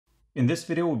In this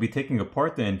video, we'll be taking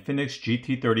apart the Infinix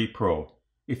GT30 Pro.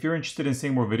 If you're interested in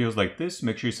seeing more videos like this,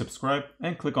 make sure you subscribe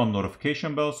and click on the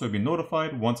notification bell so you'll be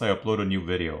notified once I upload a new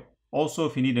video. Also,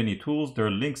 if you need any tools, there are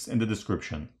links in the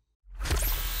description.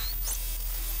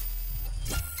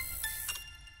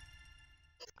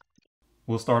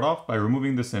 We'll start off by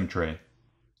removing the SIM tray.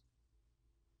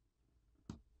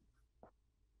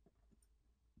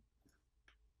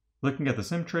 Looking at the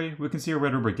SIM tray, we can see a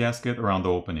red rubber gasket around the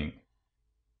opening.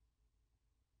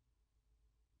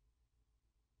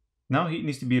 Now heat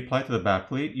needs to be applied to the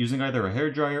backplate using either a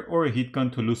hairdryer or a heat gun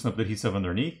to loosen up the adhesive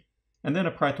underneath, and then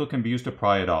a pry tool can be used to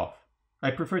pry it off.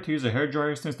 I prefer to use a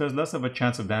hairdryer since there's less of a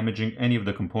chance of damaging any of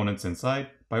the components inside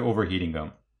by overheating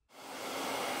them.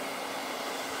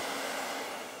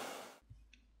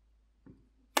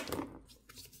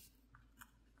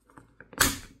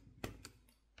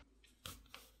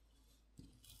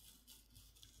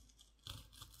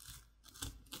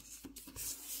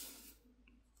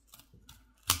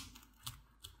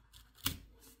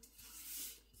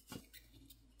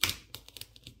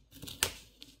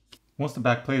 Once the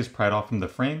backplate is pried off from the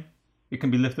frame, it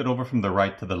can be lifted over from the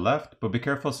right to the left, but be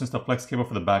careful since the flex cable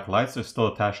for the back lights is still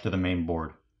attached to the main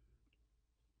board.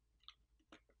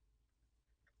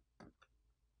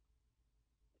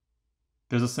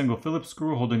 There's a single Phillips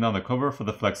screw holding down the cover for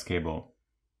the flex cable.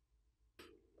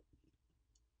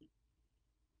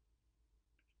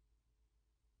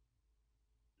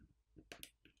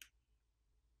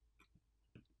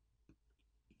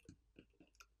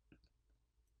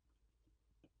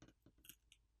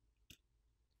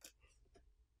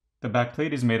 The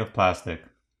backplate is made of plastic.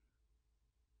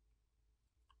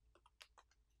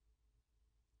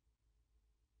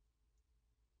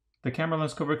 The camera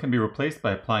lens cover can be replaced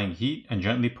by applying heat and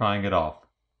gently prying it off,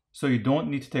 so you don't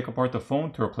need to take apart the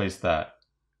phone to replace that.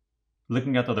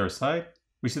 Looking at the other side,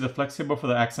 we see the flex cable for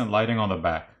the accent lighting on the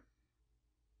back.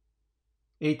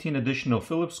 18 additional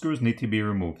Phillips screws need to be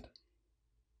removed.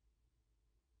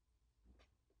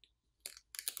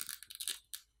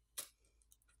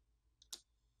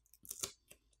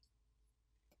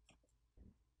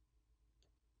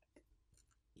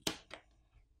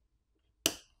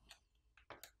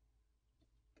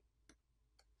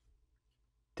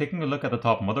 Taking a look at the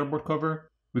top motherboard cover,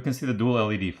 we can see the dual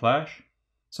LED flash,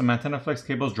 some antenna flex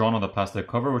cables drawn on the plastic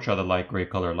cover which are the light gray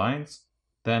color lines,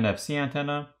 the NFC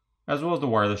antenna, as well as the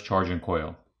wireless charging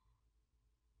coil.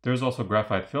 There is also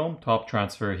graphite film to help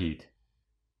transfer heat.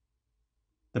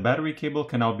 The battery cable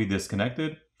can now be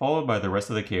disconnected, followed by the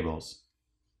rest of the cables.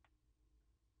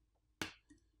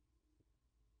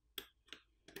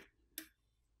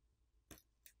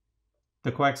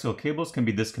 The coaxial cables can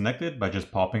be disconnected by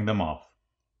just popping them off.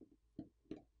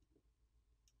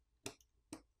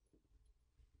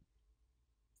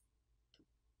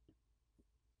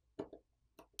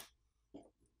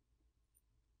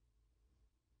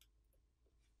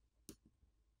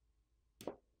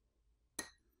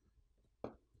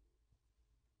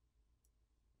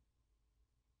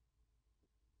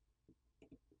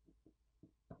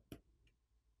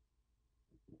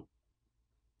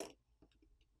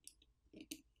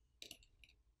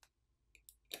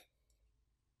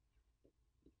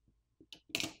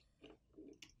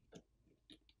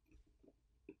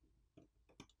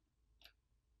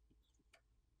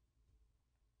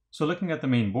 So looking at the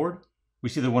main board, we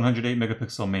see the 108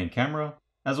 megapixel main camera,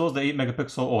 as well as the 8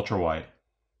 megapixel ultra wide.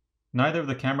 Neither of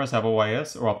the cameras have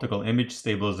OIS or optical image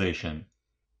stabilization.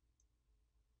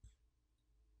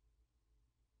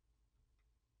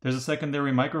 There's a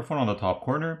secondary microphone on the top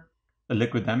corner, a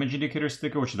liquid damage indicator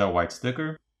sticker which is that white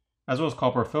sticker, as well as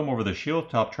copper film over the shield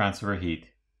to help transfer heat.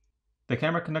 The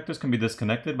camera connectors can be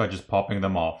disconnected by just popping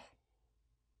them off.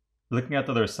 Looking at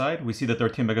the other side, we see the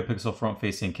 13 megapixel front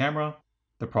facing camera,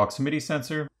 the proximity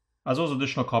sensor, as well as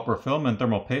additional copper film and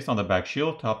thermal paste on the back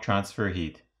shield to help transfer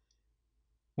heat.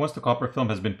 Once the copper film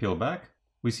has been peeled back,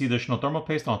 we see additional thermal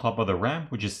paste on top of the RAM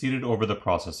which is seated over the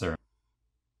processor.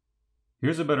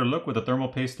 Here's a better look with the thermal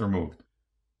paste removed.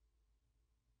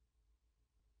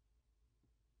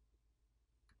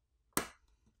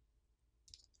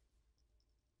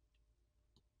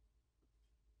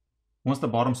 Once the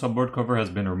bottom subboard cover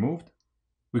has been removed,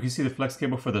 we can see the flex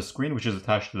cable for the screen which is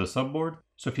attached to the subboard,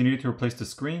 so if you needed to replace the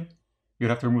screen, you'd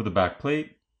have to remove the back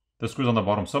plate, the screws on the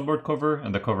bottom subboard cover,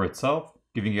 and the cover itself,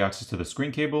 giving you access to the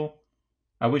screen cable,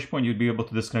 at which point you'd be able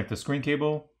to disconnect the screen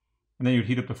cable, and then you'd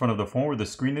heat up the front of the phone where the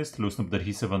screen is to loosen up the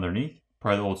adhesive underneath,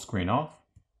 pry the old screen off,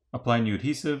 apply new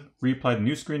adhesive, reapply the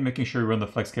new screen making sure you run the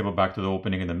flex cable back to the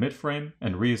opening in the mid frame,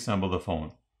 and reassemble the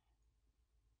phone.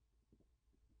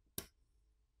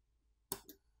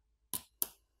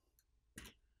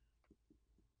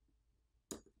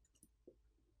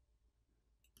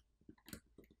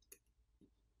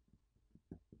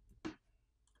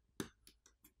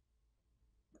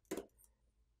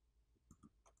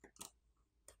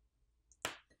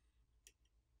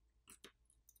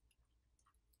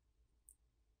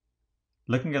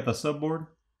 Looking at the subboard,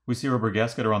 we see a rubber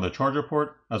gasket around the charger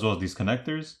port, as well as these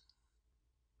connectors,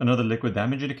 another liquid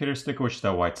damage indicator sticker, which is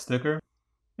that white sticker,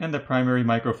 and the primary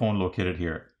microphone located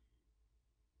here.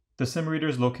 The SIM reader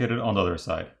is located on the other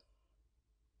side.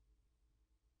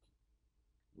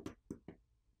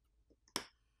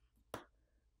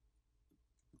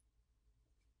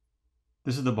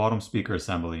 This is the bottom speaker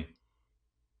assembly.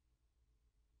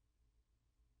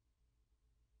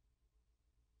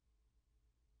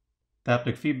 The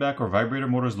haptic feedback or vibrator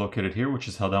motor is located here, which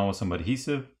is held down with some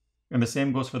adhesive, and the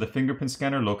same goes for the fingerprint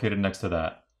scanner located next to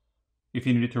that. If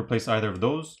you needed to replace either of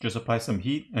those, just apply some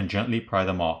heat and gently pry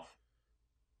them off.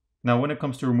 Now when it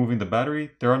comes to removing the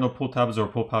battery, there are no pull tabs or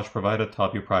pull pouch provided to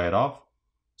help you pry it off,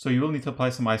 so you will need to apply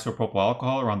some isopropyl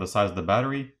alcohol around the sides of the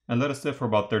battery and let it sit for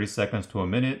about 30 seconds to a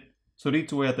minute, so it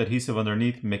eats away at the adhesive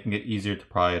underneath, making it easier to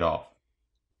pry it off.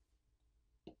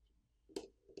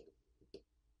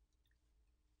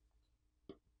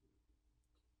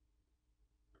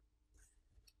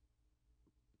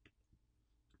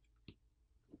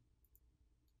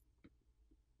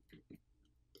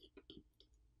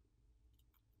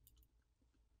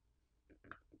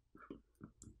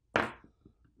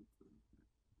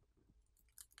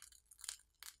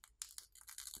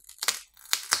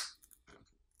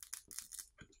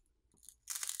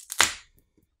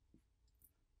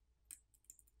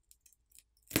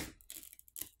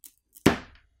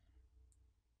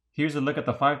 Here's a look at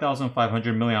the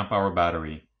 5500 mAh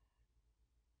battery.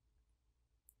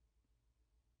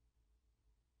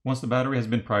 Once the battery has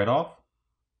been pried off,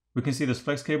 we can see this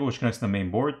flex cable which connects the main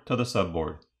board to the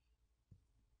subboard.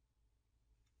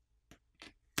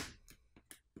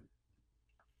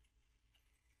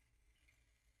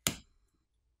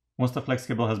 Once the flex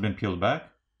cable has been peeled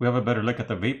back, we have a better look at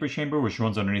the vapor chamber which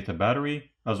runs underneath the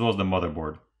battery, as well as the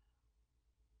motherboard.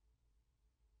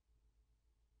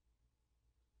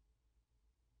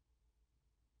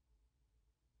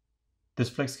 This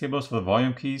flex cable is for the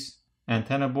volume keys,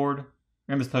 antenna board,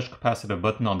 and this touch capacitive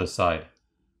button on this side.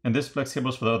 And this flex cable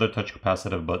is for the other touch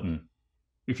capacitive button.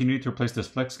 If you need to replace this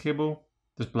flex cable,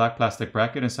 this black plastic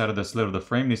bracket inside of the slit of the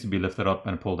frame needs to be lifted up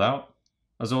and pulled out,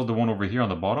 as well as the one over here on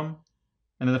the bottom.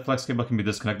 And then the flex cable can be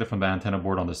disconnected from the antenna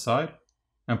board on this side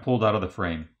and pulled out of the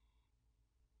frame.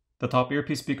 The top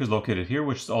earpiece speaker is located here,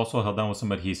 which is also held down with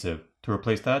some adhesive. To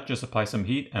replace that, just apply some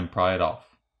heat and pry it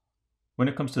off. When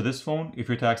it comes to this phone, if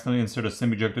you're to accidentally insert a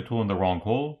SIM ejector tool in the wrong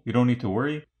hole, you don't need to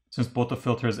worry, since both the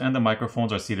filters and the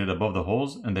microphones are seated above the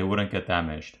holes and they wouldn't get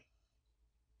damaged.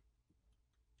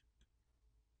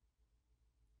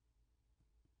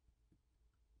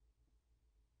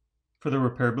 For the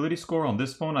repairability score on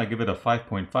this phone, I give it a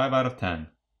 5.5 out of 10.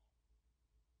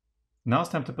 Now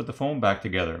it's time to put the phone back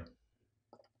together.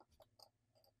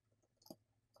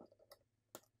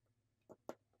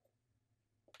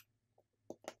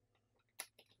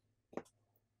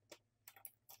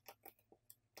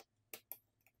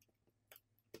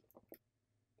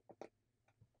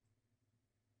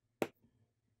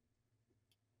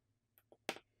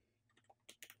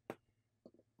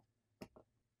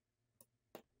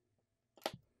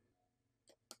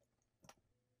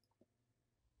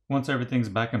 Once everything's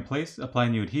back in place, apply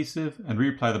new adhesive and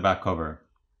reapply the back cover.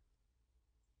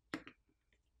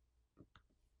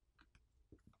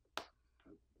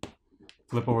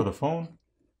 Flip over the phone,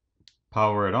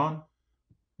 power it on,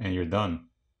 and you're done.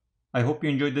 I hope you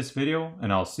enjoyed this video,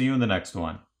 and I'll see you in the next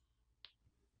one.